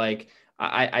it, but like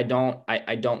I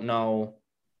don't know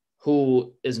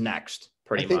who is next.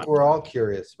 I think we're all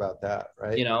curious about that,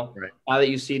 right? Now that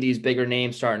you see these bigger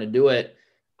names starting to do it,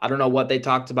 I don't know what they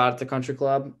talked about at the Country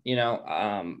Club,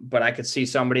 but I could see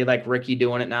somebody like Ricky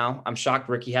doing it now. I'm shocked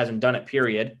Ricky hasn't done it,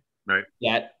 period. Right.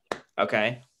 Yet.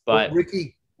 Okay. But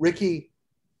Ricky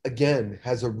again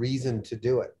has a reason to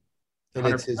do it. And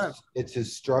 100%. it's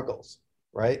his struggles,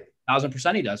 right?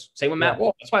 1,000% he does. Same with Matt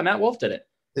Wolff. That's why Matt Wolff did it.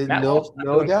 No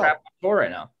doubt. Tour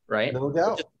right now, right? No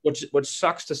doubt. Which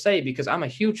sucks to say because I'm a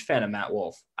huge fan of Matt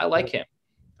Wolff. I like him.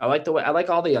 I like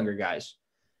all the younger guys.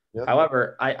 Yep.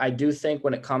 However, I do think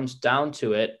when it comes down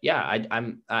to it, yeah,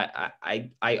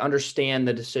 I understand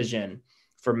the decision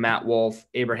for Matt Wolff,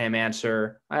 Abraham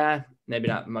Ancer. Maybe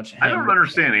not much. I don't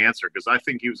understand Ancer because I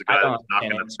think he was a guy that was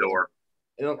knocking at the door.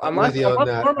 Unless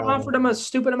Norman offered him a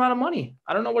stupid amount of money.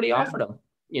 I don't know what he offered him,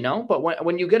 But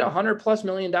when you get $100+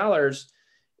 million,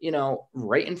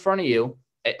 right in front of you,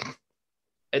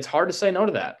 it's hard to say no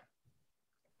to that.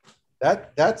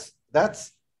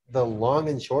 That's the long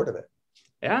and short of it.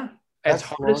 Yeah, it's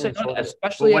hard to say no,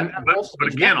 especially. But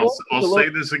again, I'll say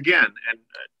this again, and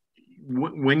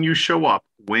when you show up,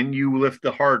 when you lift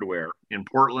the hardware in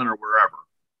Portland or wherever,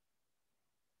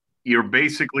 you're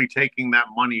basically taking that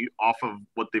money off of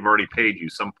what they've already paid you,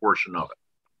 some portion of it.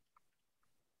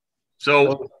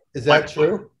 So is that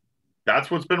true?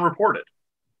 That's what's been reported.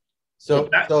 So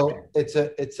it's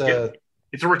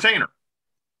a retainer.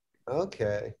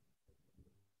 Okay.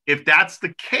 If that's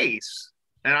the case,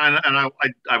 and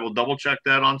I will double check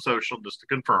that on social just to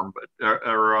confirm, but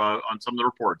or on some of the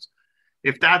reports.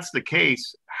 If that's the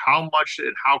case, how much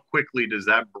and how quickly does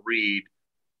that breed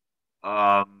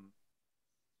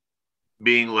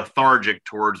being lethargic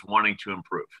towards wanting to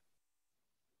improve?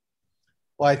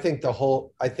 Well, I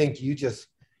think you just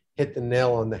hit the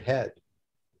nail on the head.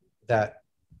 That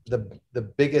the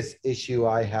biggest issue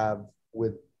I have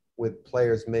with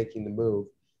players making the move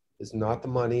is not the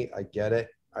money. I get it.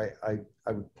 I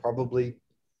would probably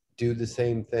do the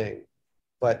same thing.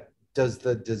 But does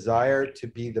the desire to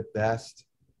be the best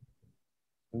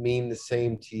mean the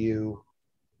same to you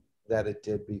that it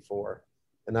did before?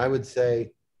 And I would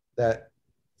say that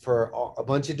for a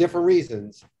bunch of different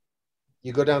reasons,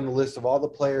 you go down the list of all the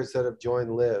players that have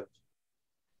joined LIV,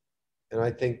 and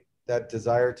I think that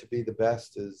desire to be the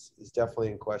best is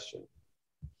definitely in question.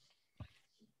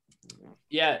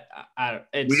 Yeah,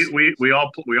 we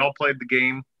all played the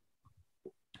game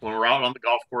when we're out on the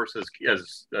golf course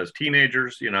as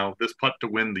teenagers. You know, this putt to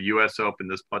win the U.S. Open,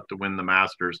 this putt to win the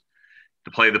Masters,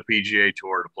 to play the PGA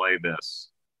Tour, to play this,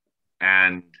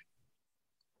 and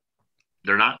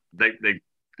they're not. They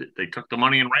took the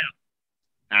money and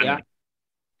ran, and yeah.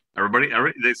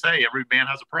 They say every man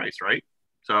has a price, right?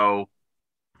 So.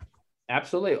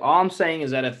 Absolutely. All I'm saying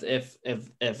is that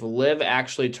if LIV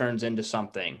actually turns into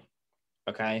something,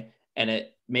 okay, and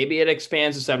it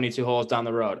expands to 72 holes down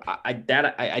the road, I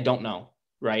don't know,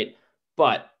 right?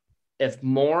 But if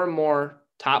more and more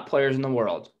top players in the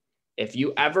world, if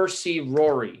you ever see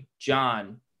Rory,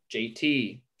 John,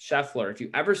 JT, Scheffler, if you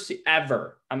ever see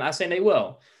I'm not saying they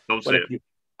will, don't say it.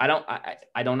 I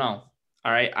don't know.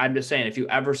 All right, I'm just saying if you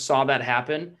ever saw that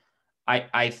happen,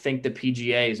 I think the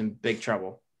PGA is in big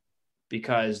trouble.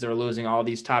 Because they're losing all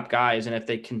these top guys. And if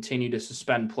they continue to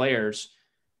suspend players,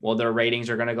 well, their ratings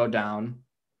are going to go down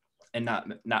and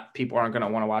not people aren't going to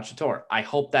want to watch the tour. I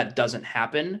hope that doesn't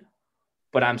happen.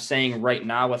 But I'm saying right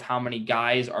now with how many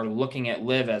guys are looking at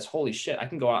LIV as, holy shit, I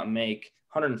can go out and make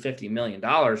 $150 million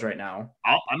right now.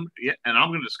 I'm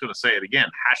just going to say it again.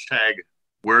 Hashtag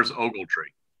where's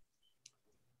Ogletree?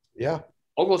 Yeah.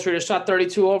 Ogletree just shot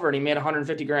 32 over and he made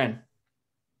 150 grand.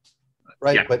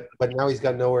 Right, yeah. But now he's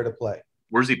got nowhere to play.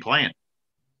 Where's he playing?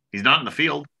 He's not in the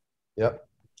field. Yep.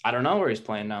 I don't know where he's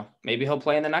playing now. Maybe he'll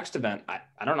play in the next event.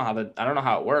 I don't know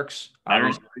how it works. I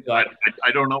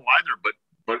don't know either.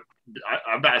 But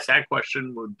I've asked that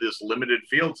question with this limited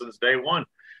field since day one.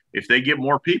 If they get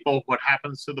more people, what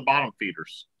happens to the bottom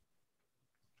feeders?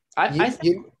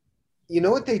 You know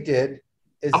what they did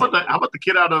is how about the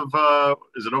kid out of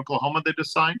is it Oklahoma they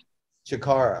just signed?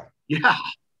 Chikara. Yeah.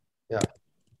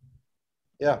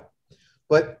 Yeah,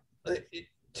 but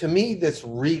to me, this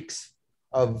reeks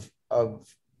of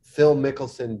Phil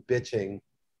Mickelson bitching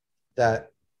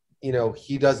that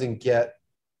he doesn't get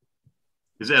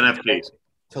his NFTs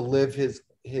to live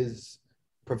his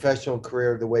professional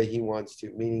career the way he wants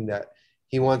to, meaning that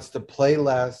he wants to play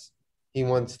less, he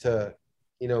wants to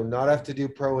not have to do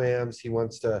pro-ams, he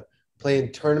wants to play in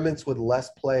tournaments with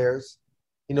less players.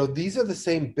 These are the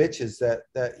same bitches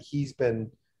that he's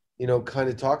been kind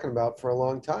of talking about for a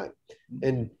long time.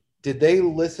 And did they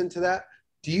listen to that?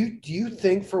 Do you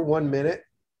think for 1 minute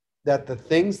that the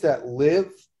things that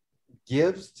LIV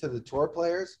gives to the tour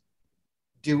players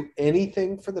do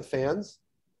anything for the fans?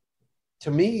 To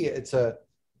me, it's a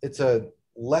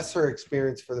lesser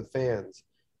experience for the fans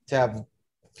to have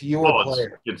fewer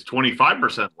players. It's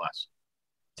 25% less.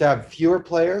 To have fewer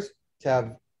players, to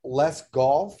have less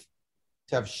golf,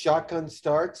 to have shotgun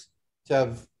starts, to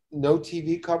have no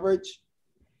TV coverage.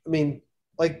 I mean,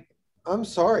 I'm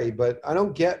sorry, but I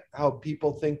don't get how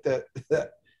people think that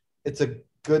it's a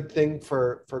good thing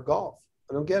for golf.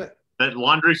 I don't get it. That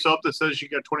laundry soap that says you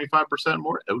get 25%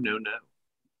 more? Oh, no.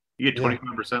 You get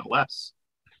 25% less.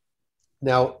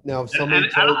 Now, if someone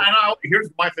here's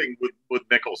my thing with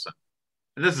Mickelson.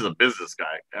 And this is a business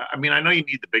guy. I mean, I know you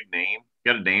need the big name.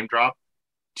 You got a name drop.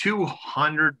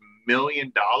 $200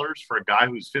 million for a guy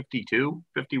who's 52,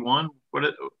 51.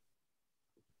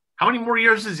 How many more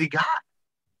years has he got?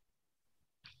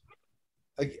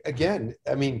 Again,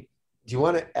 I mean, do you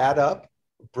want to add up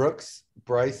Brooks,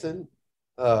 Bryson,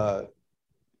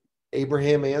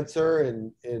 Abraham Answer,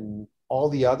 and all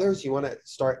the others? You want to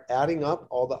start adding up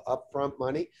all the upfront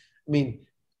money? I mean,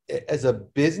 as a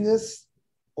business,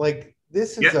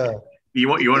 this is You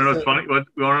want to know what's funny? You want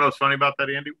to know what's funny about that,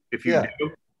 Andy? If you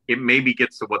do, it maybe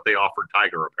gets to what they offered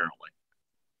Tiger, apparently.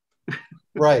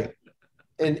 Right,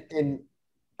 and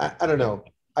I don't know.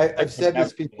 I've said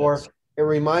this before. It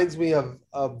reminds me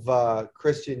of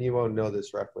Christian. You won't know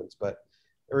this reference, but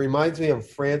it reminds me of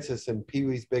Francis in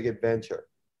Pee-wee's Big Adventure.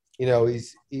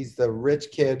 He's the rich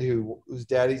kid whose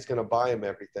daddy's going to buy him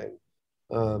everything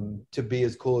to be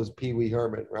as cool as Pee-wee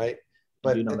Herman, right?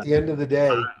 But at the end of the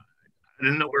day, I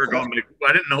didn't know we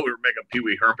were making Pee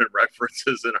Wee Herman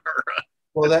references in our.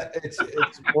 Well, it's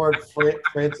more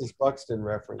Francis Buxton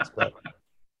reference, but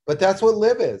that's what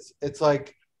live is. It's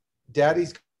like,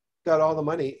 Daddy's got all the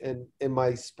money, and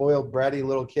my spoiled bratty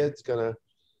little kid's gonna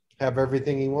have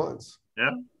everything he wants.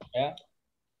 Yeah. Yeah.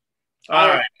 All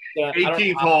right.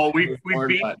 18th hole. We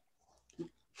beat.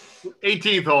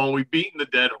 18th hole. We've beaten the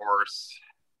dead horse.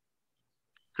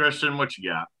 Christian, what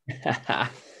you got?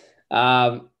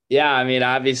 Yeah, I mean,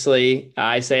 obviously,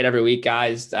 I say it every week,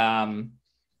 guys.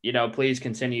 Please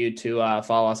continue to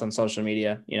follow us on social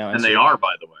media. And they are,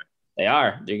 by the way. They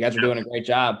are. You guys are doing a great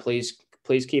job. Please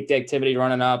keep the activity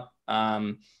running up.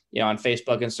 On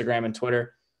Facebook, Instagram, and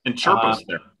Twitter. And chirp us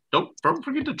there. Don't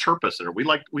forget to chirp us there. We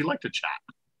like to chat.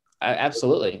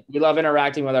 Absolutely. We love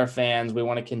interacting with our fans. We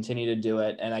want to continue to do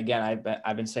it. And again,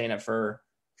 I've been saying it for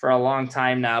a long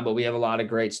time now, but we have a lot of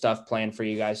great stuff planned for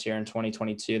you guys here in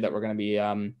 2022 that we're going to be,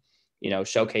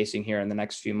 showcasing here in the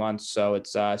next few months. So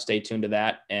it's stay tuned to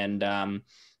that. And,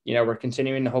 we're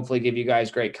continuing to hopefully give you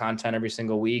guys great content every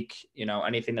single week.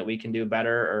 Anything that we can do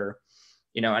better, or,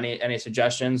 any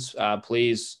suggestions,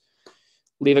 please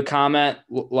leave a comment,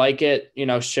 like it,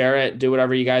 share it, do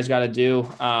whatever you guys got to do.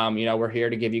 We're here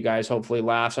to give you guys hopefully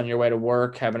laughs on your way to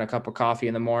work, having a cup of coffee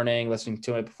in the morning, listening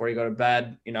to it before you go to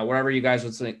bed, wherever you guys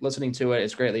are listening to it,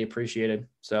 it's greatly appreciated.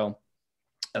 So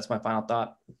that's my final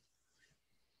thought.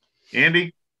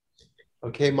 Andy?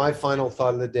 Okay. My final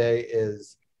thought of the day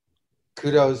is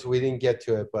kudos. We didn't get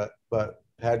to it, but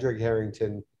Padraig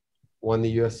Harrington won the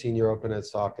U.S. Senior Open at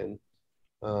Saucon.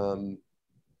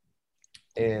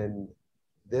 And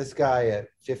this guy at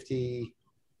 50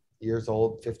 years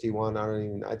old, 51,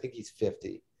 I think he's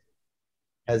 50,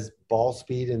 has ball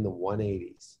speed in the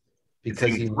 180s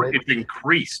because it's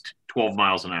increased 12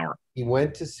 miles an hour. He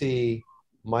went to see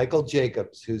Michael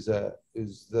Jacobs, who's the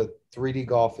 3D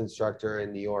golf instructor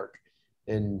in New York.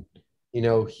 And,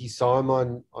 he saw him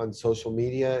on social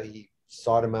media. He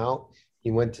sought him out.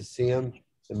 He went to see him.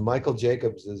 And Michael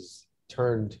Jacobs has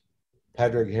turned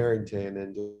Padraig Harrington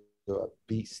into a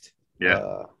beast.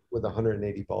 Yeah. With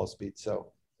 180 ball speed.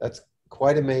 So that's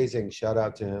quite amazing. Shout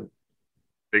out to him.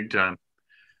 Big time.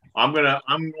 I'm going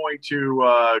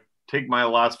to take my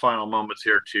last final moments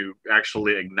here to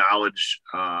actually acknowledge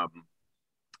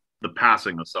the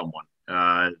passing of someone.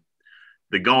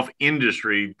 The golf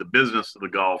industry, the business of the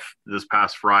golf, this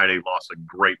past Friday lost a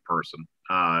great person.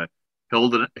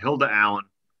 Hilda Allen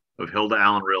of Hilda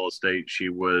Allen Real Estate. She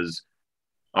was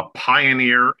a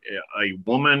pioneer, a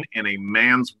woman in a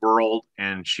man's world,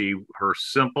 and her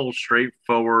simple,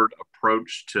 straightforward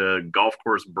approach to golf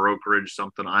course brokerage,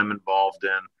 something I'm involved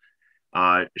in.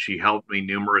 She helped me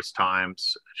numerous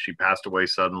times. She passed away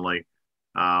suddenly.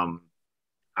 I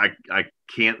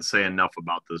can't say enough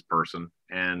about this person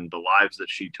and the lives that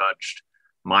she touched.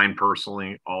 Mine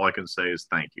personally, all I can say is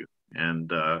thank you. And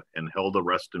Hilda,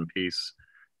 rest in peace.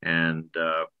 And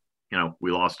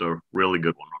we lost a really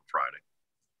good one on Friday.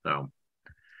 So,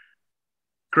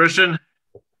 Christian.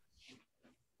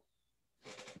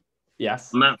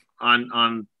 Yes.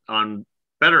 On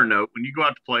better note, when you go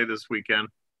out to play this weekend,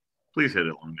 please hit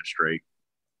it long and straight.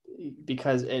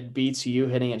 Because it beats you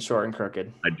hitting it short and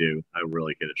crooked. I do. I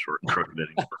really hit it short and crooked.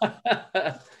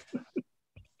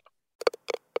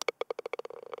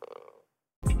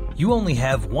 You only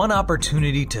have one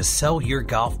opportunity to sell your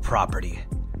golf property.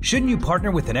 Shouldn't you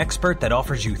partner with an expert that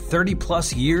offers you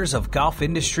 30-plus years of golf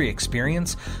industry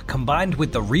experience, combined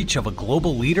with the reach of a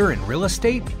global leader in real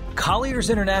estate?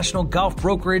 Colliers International Golf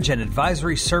Brokerage and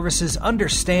Advisory Services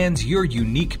understands your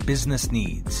unique business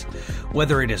needs.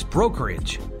 Whether it is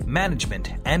brokerage,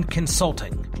 management, and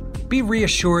consulting, be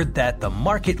reassured that the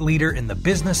market leader in the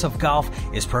business of golf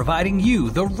is providing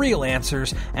you the real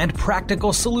answers and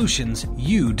practical solutions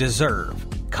you deserve.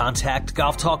 Contact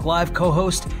Golf Talk Live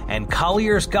co-host and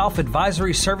Colliers Golf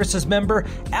Advisory Services member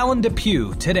Alan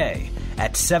Depew today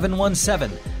at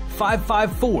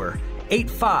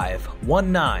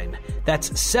 717-554-8519. That's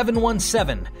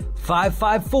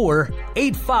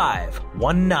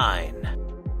 717-554-8519.